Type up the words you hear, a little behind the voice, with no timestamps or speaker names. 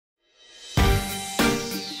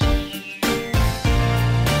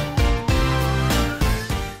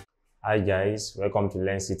Hi guys, welcome to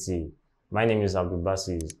learnCity. My name is Abdul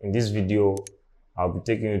Basis. In this video, I'll be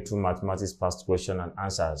taking you through mathematics past question and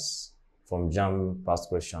answers from JAM past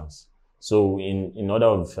questions. So in order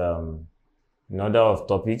of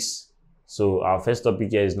topics, so our first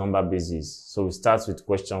topic here is number basis. So we start with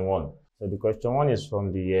question 1. So the question 1 is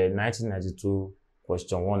from the year 1992,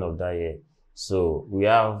 question 1 of that year. So we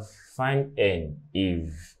have find n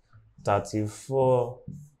if 34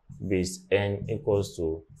 base n equals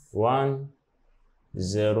to 1,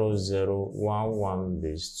 0, 0, 1, 1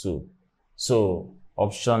 base 2. So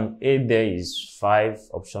option A there is 5,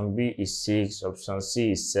 option B is 6, option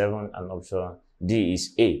C is 7, and option D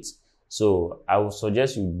is 8. So I would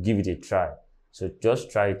suggest you give it a try. So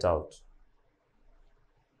just try it out.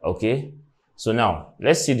 Okay. So now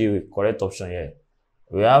let's see the correct option here.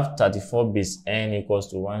 We have 34 base n equals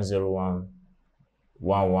to 101,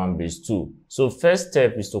 11 base 2. So first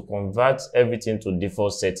step is to convert everything to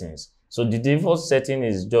default settings. So the default setting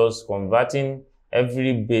is just converting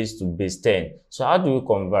every base to base 10. So how do we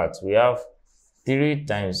convert? We have 3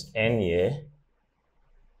 times n here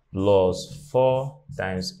plus 4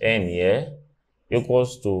 times n here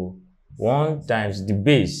equals to 1 times the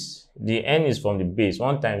base. The n is from the base.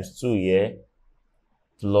 1 times 2 here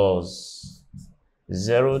plus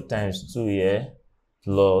 0 times 2 here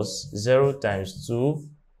plus 0 times 2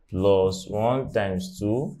 plus 1 times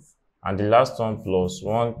 2, and the last one plus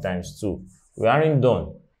 1 times 2. We aren't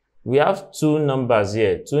done. We have 2 numbers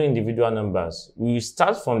here, 2 individual numbers. We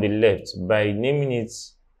start from the left by naming it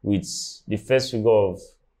with the first figure of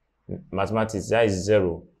mathematics, that is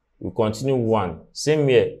 0. We continue 1. Same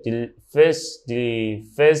here, the first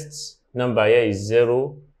number here is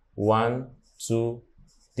 0, 1, 2,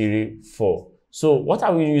 3, 4. So what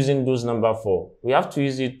are we using those numbers for? We have to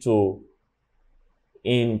use it to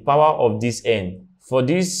in power of this n. For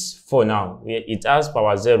this 4 now, it has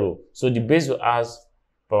power 0. So the base will have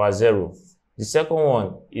power 0. The second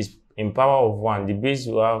one is in power of 1. The base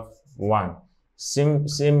will have 1. Same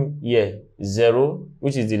here, 0,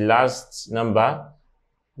 which is the last number.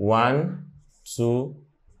 1, 2,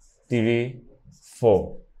 3,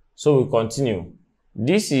 4. So we continue.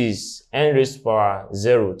 This is n raised to power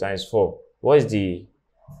 0 times 4. What is the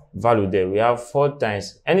value there? We have 4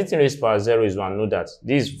 times, anything raised to power 0 is 1. Know that.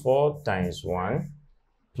 This is 4 times 1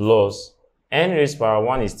 plus n raised to power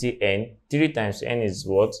 1 is still n. 3 times n is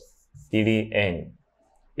what? 3n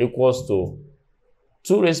equals to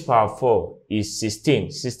 2 raised to power 4 is 16.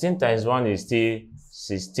 16 times 1 is still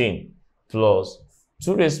 16 plus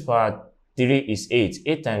 2 raised to power 3 is 8.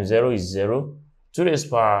 8 times 0 is 0. 2 raised to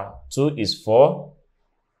power 2 is 4.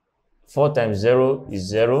 4 times 0 is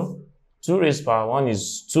 0. 2 raised to power 1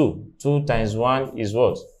 is 2. 2 times 1 is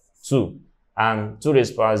what? 2. And 2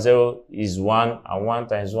 raised to power 0 is 1. And 1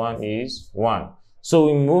 times 1 is 1. So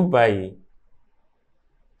we move by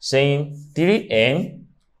saying 3n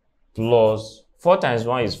plus 4 times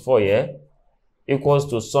 1 is 4 here equals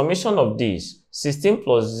to summation of this. 16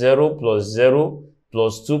 plus 0 plus 0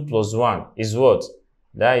 plus 2 plus 1 is what?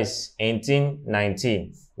 That is 18,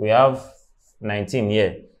 19. We have 19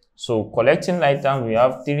 here. So collecting items, we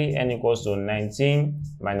have 3n equals to 19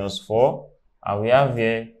 minus 4. And we have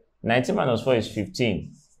here 19 minus 4 is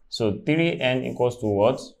 15. So 3n equals to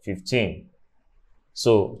what? 15.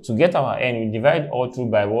 So to get our n, we divide all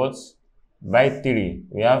through by what? By 3.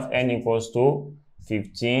 We have n equals to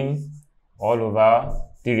 15 all over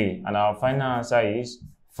 3. And our final answer is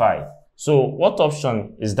 5. So what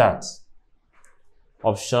option is that?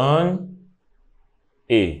 Option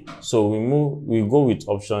A. So we go with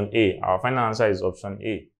option A. Our final answer is option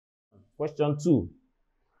A. Question 2.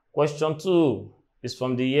 Question 2 is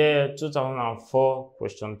from the year 2004,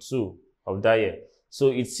 question 2 of that year.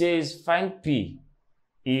 So it says find P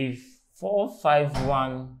if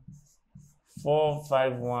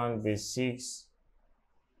 451 base 6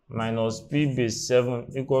 minus P base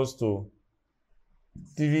 7 equals to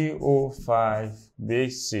 305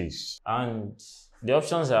 base 6. And the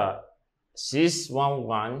options are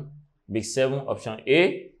 611 base 7, option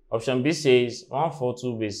A. Option B says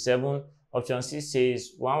 142 base 7. Option C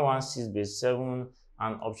says 116 base 7.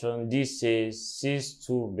 And option D says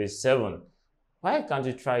 62 base 7. Why can't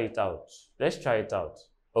you try it out? Let's try it out.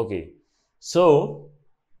 Okay. So,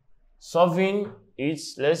 solving it,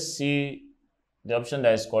 let's see the option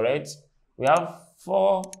that is correct. We have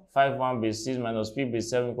 451 base 6 minus P base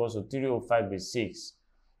 7 equals to 305 base 6.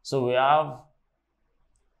 So we have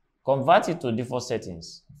convert it to default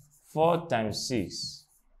settings. 4 times 6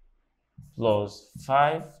 plus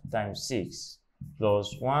 5 times 6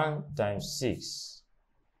 plus 1 times 6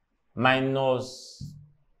 minus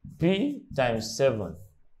P times 7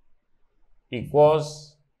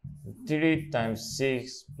 equals 3 times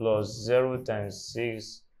 6 plus 0 times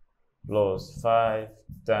 6 plus 5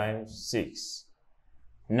 times 6.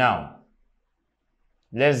 Now,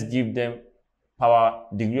 let's give them power,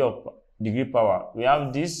 degree power. We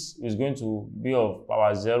have this is going to be of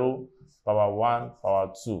power 0, power 1,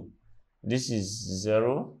 power 2. This is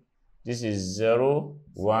 0, this is 0,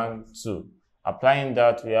 1, 2. Applying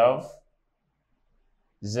that, we have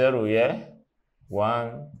 0 here,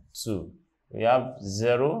 1, 2. We have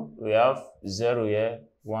 0 here,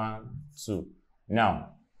 1, 2. Now,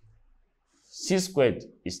 6 squared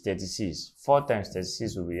is 36. 4 times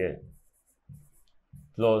 36 will be here.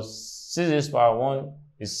 Plus 6 raised to power 1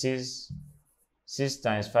 is 6. 6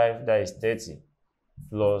 times 5, that is 30.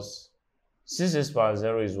 Plus 6 raised to power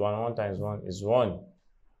 0 is 1. 1 times 1 is 1.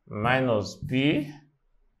 Minus p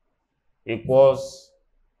equals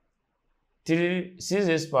 6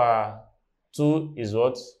 raised to power 2 is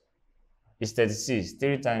what? Is 36.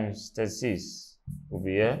 3 times 36 will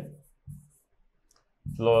be here.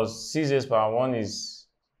 Plus 6 raised to power 1 is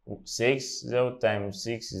 6. 0 times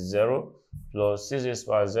 6 is 0. Plus 6 raised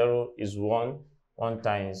to power 0 is 1. 1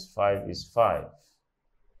 times 5 is 5.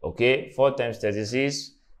 Okay, 4 times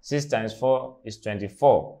 36. 6 times 4 is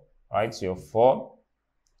 24. Right, so 4.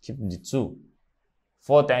 Keep the 2.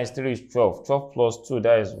 4 times 3 is 12. 12 plus 2,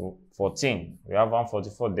 that is 14. We have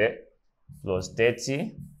 144 there. Plus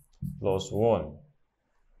 30 plus 1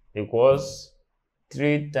 equals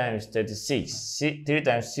 3 times 36. 3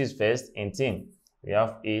 times 6 first, 18. We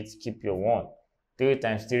have 8, keep your 1. 3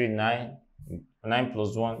 times 3, 9. 9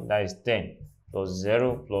 plus 1, that is 10. Plus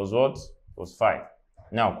 0 plus what? Plus 5.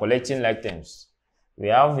 Now, collecting like terms. We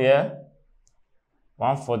have here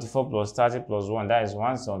 144 plus 30 plus 1, that is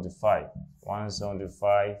 175.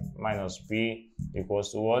 175 minus p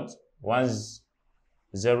equals to what?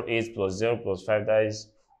 108 plus 0 plus 5, that is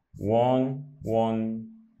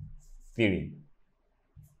 113.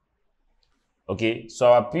 Okay,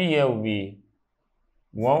 so our p here will be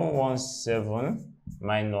 117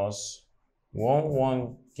 minus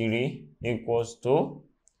 113 equals to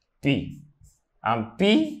p. And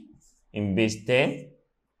p in base 10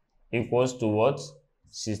 equals to what?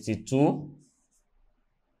 62.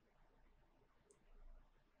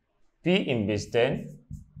 P in base 10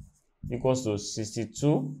 equals to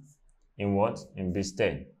 62 in what? In base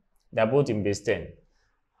 10. They're both in base 10.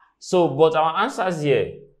 So, but our answers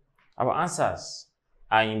here, our answers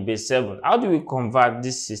are in base 7. How do we convert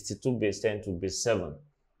this 62 base 10 to base 7?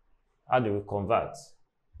 How do we convert?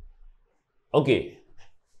 Okay,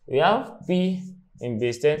 we have P in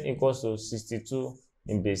base 10 equals to 62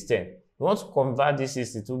 in base 10. We want to convert this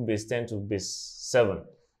 62 base 10 to base 7.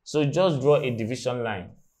 So just draw a division line.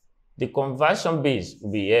 The conversion base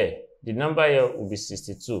will be here. The number here will be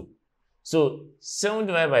 62. So 7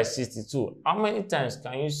 divided by 62. How many times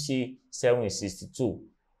can you see 7 is 62?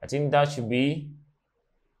 I think that should be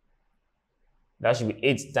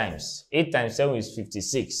 8 times. 8 times 7 is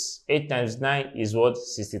 56. 8 times 9 is what?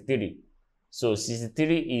 63. So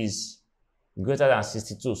 63 is greater than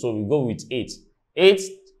 62. So we go with 8. 8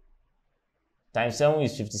 times 7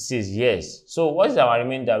 is 56. Yes. So what is our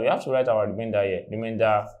remainder? We have to write our remainder here.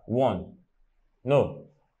 Remainder 1. No.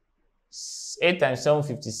 8 times 7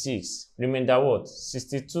 56. Remainder what?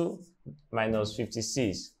 62 minus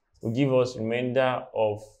 56 will give us remainder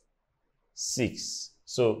of 6.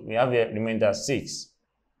 So we have a remainder 6.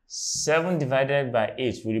 7 divided by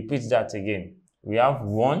 8. We repeat that again. We have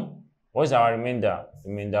 1. What is our remainder?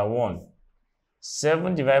 Remainder 1.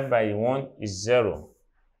 7 divided by 1 is 0.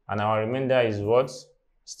 And our remainder is what?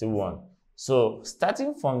 Still 1. So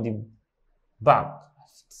starting from the back,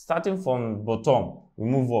 starting from bottom, we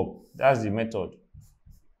move up. That's the method.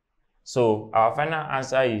 So our final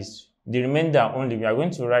answer is the remainder only. We are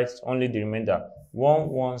going to write only the remainder.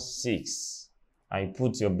 116. And you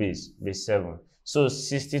put your base 7. So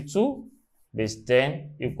 62 base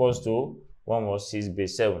 10 equals to 116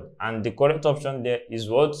 base 7. And the correct option there is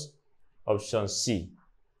what? Option C.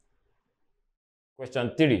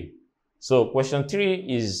 Question 3. So question 3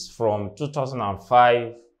 is from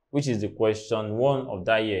 2005, which is the question 1 of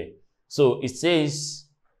that year. So it says,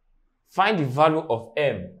 find the value of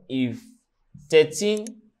m if 13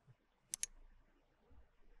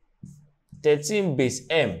 base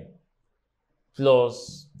m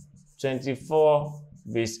plus 24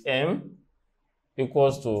 base m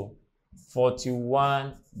equals to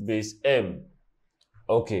 41 base m.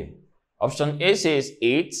 Okay. Option A says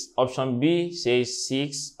 8, option B says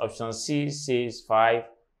 6, option C says 5,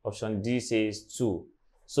 option D says 2.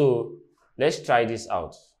 So let's try this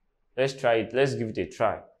out. Let's try it. Let's give it a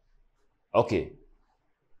try. Okay.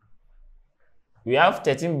 we have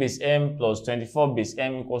 13 base m plus 24 base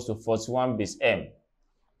m equals to 41 base m.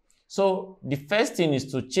 So the first thing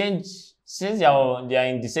is to change, since they are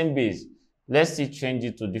in the same base, let's see change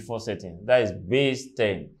it to default setting. That is base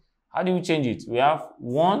 10. How do we change it? We have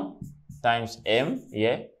 1 times m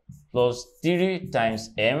here plus 3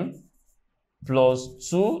 times m plus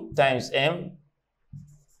 2 times m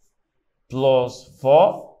plus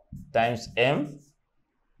 4 times m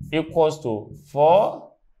equals to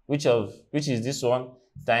 4, which is this one,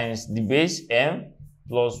 times the base m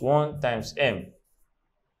plus 1 times m.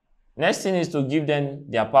 Next thing is to give them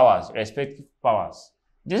their powers, respective powers.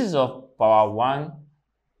 This is of power 1,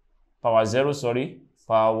 power 0,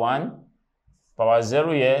 power 1, power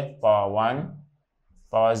 0 here, power 1,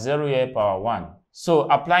 power 0 here, power 1. So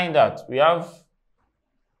applying that, we have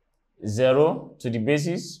 0 to the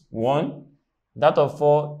bases, 1. That of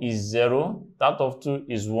 4 is 0. That of 2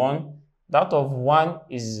 is 1. That of 1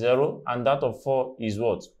 is 0. And that of 4 is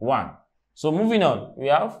what? 1. So moving on, we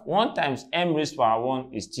have 1 times m raised power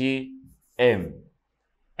 1 is 3m.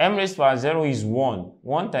 M raised power 0 is 1.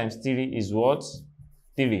 1 times 3 is what?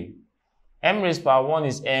 3. M raised power 1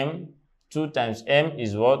 is m. 2 times m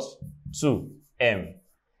is what? 2m.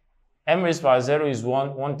 M raised power 0 is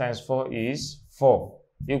 1. 1 times 4 is 4.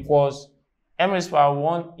 Equals m raised power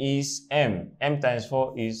 1 is m. M times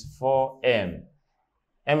 4 is 4m.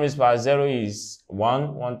 M raised power 0 is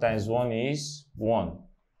 1. 1 times 1 is 1.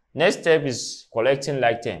 Next step is collecting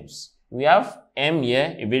like terms. We have m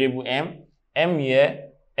here, a variable m here,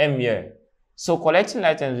 m here. So collecting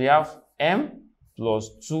like terms, we have m plus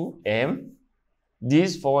 2m.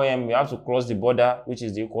 This 4m, we have to cross the border, which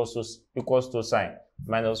is the equals to sign.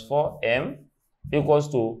 Minus 4m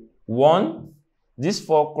equals to 1. This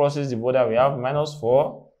 4 crosses the border, we have minus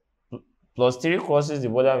 4. Plus 3 crosses the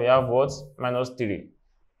border, we have what? Minus 3.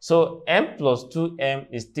 So m plus 2m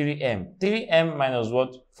is 3m. 3m minus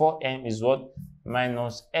what? 4m is what?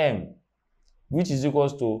 Minus m. Which is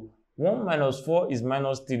equals to 1 minus 4 is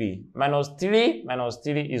minus 3. Minus 3 minus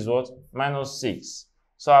 3 is what? Minus 6.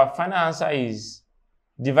 So our final answer is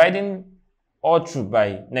dividing all through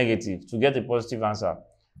by negative to get a positive answer.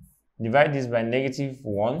 Divide this by negative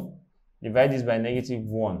 1. Divide this by negative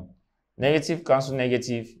 1. Negative cancel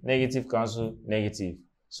negative. Negative cancel negative.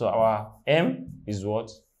 So our m is what?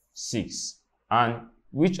 6. And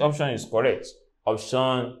which option is correct?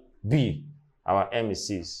 Option B. Our m is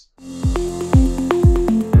 6.